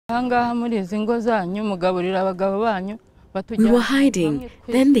We were hiding.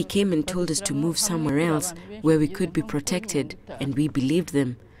 Then they came and told us to move somewhere else where we could be protected, and we believed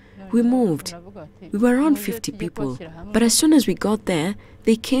them. We moved. We were around 50 people, but as soon as we got there,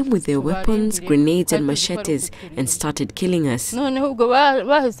 they came with their weapons, grenades and machetes and started killing us.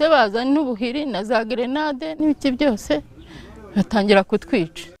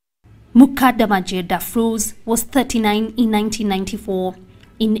 Mukadamaje Dafroz was 39 in 1994.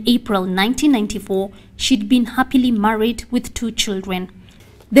 In April 1994, she'd been happily married with 2 children.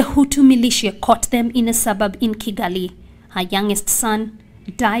 The Hutu militia caught them in a suburb in Kigali. Her youngest son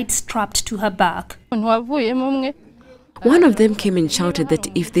died strapped to her back. One of them came and shouted that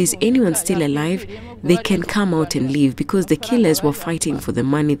if there's anyone still alive, they can come out and leave because the killers were fighting for the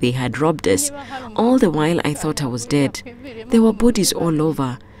money they had robbed us. All the while I thought I was dead. There were bodies all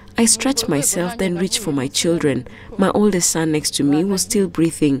over. I stretched myself, then reached for my children. My oldest son next to me was still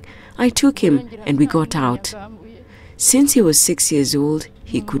breathing. I took him and we got out. Since he was 6 years old,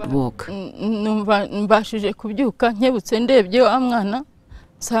 he could walk.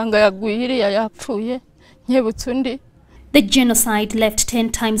 The genocide left 10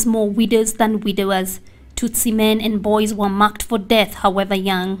 times more widows than widowers. Tutsi men and boys were marked for death, however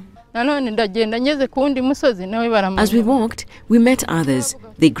young. As we walked, we met others.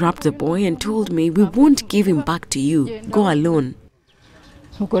 They grabbed the boy and told me, "We won't give him back to you. Go alone."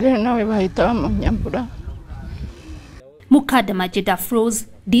 Mukadamaje Dafroz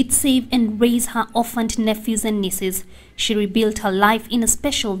did save and raise her orphaned nephews and nieces. She rebuilt her life in a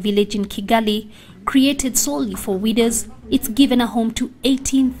special village in Kigali, created solely for widows. It's given a home to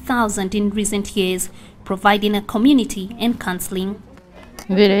 18,000 in recent years, providing a community and counseling.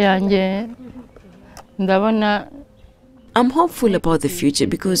 I'm hopeful about the future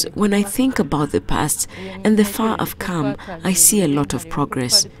because when I think about the past and the far I've come, I see a lot of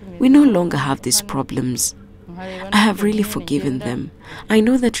progress. We no longer have these problems. I have really forgiven them. I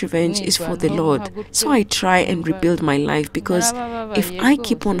know that revenge is for the Lord, so I try and rebuild my life because if I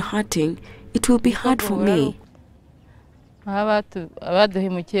keep on hurting, it will be hard for me.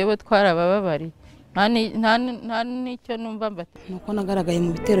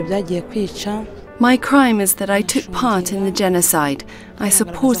 My crime is that I took part in the genocide. I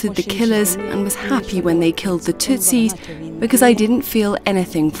supported the killers and was happy when they killed the Tutsis because I didn't feel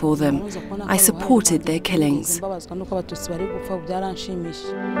anything for them. I supported their killings.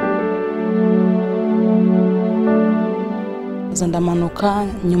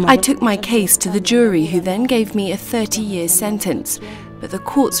 I took my case to the jury, who then gave me a 30-year sentence, but the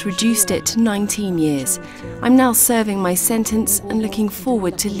courts reduced it to 19 years. I'm now serving my sentence and looking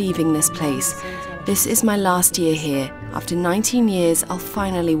forward to leaving this place. This is my last year here. After 19 years, I'll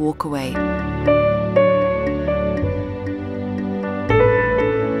finally walk away.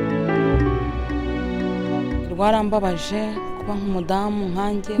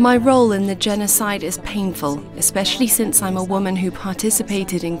 My role in the genocide is painful, especially since I'm a woman who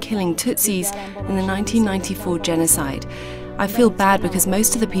participated in killing Tutsis in the 1994 genocide. I feel bad because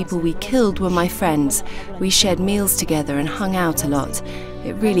most of the people we killed were my friends. We shared meals together and hung out a lot.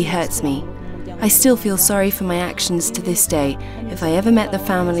 It really hurts me. I still feel sorry for my actions to this day. If I ever met the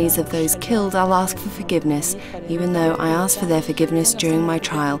families of those killed, I'll ask for forgiveness, even though I asked for their forgiveness during my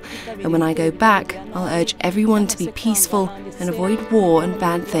trial. And when I go back, I'll urge everyone to be peaceful and avoid war and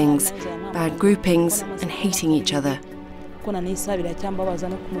bad things, bad groupings and hating each other.